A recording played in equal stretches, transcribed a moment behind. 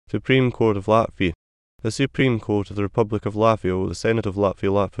Supreme Court of Latvia. The Supreme Court of the Republic of Latvia, or the Senate of Latvia,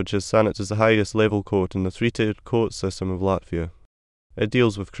 Latvijas Senāts, is the highest level court in the three-tiered court system of Latvia. It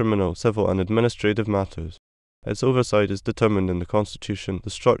deals with criminal, civil and administrative matters. Its oversight is determined in the Constitution. The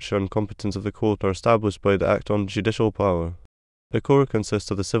structure and competence of the court are established by the Act On Judicial Power. The court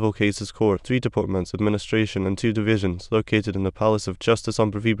consists of the Civil Cases Court, 3 departments, administration and 2 divisions, located in the Palace of Justice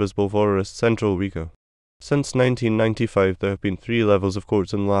on Brīvības, bulvāris, central Riga. Since 1995 there have been 3 levels of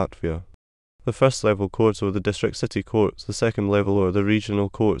courts in Latvia. The first level courts are the district city courts, the second level are the regional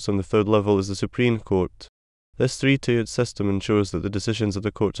courts, and the third level is the Supreme Court. This 3-tiered system ensures that the decisions of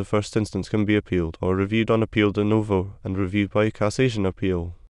the courts of first instance can be appealed, or reviewed on appeal de novo, and reviewed by cassation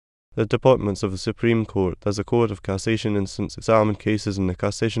appeal. The departments of the Supreme Court, as a court of cassation instance, examine cases in the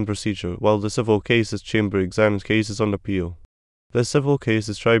cassation procedure, while the civil cases chamber examines cases on appeal. The civil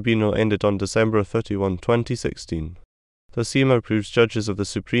cases tribunal ended on December 31, 2016. The SEMA approves judges of the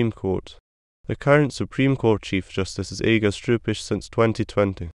Supreme Court. The current Supreme Court Chief Justice is Riga since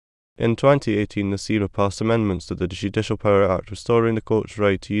 2020. In 2018, the SEMA passed amendments to the Judicial Power Act, restoring the court's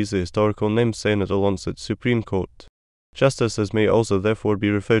right to use the historical name Senate alongside Supreme Court. Justices may also therefore be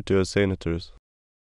referred to as senators.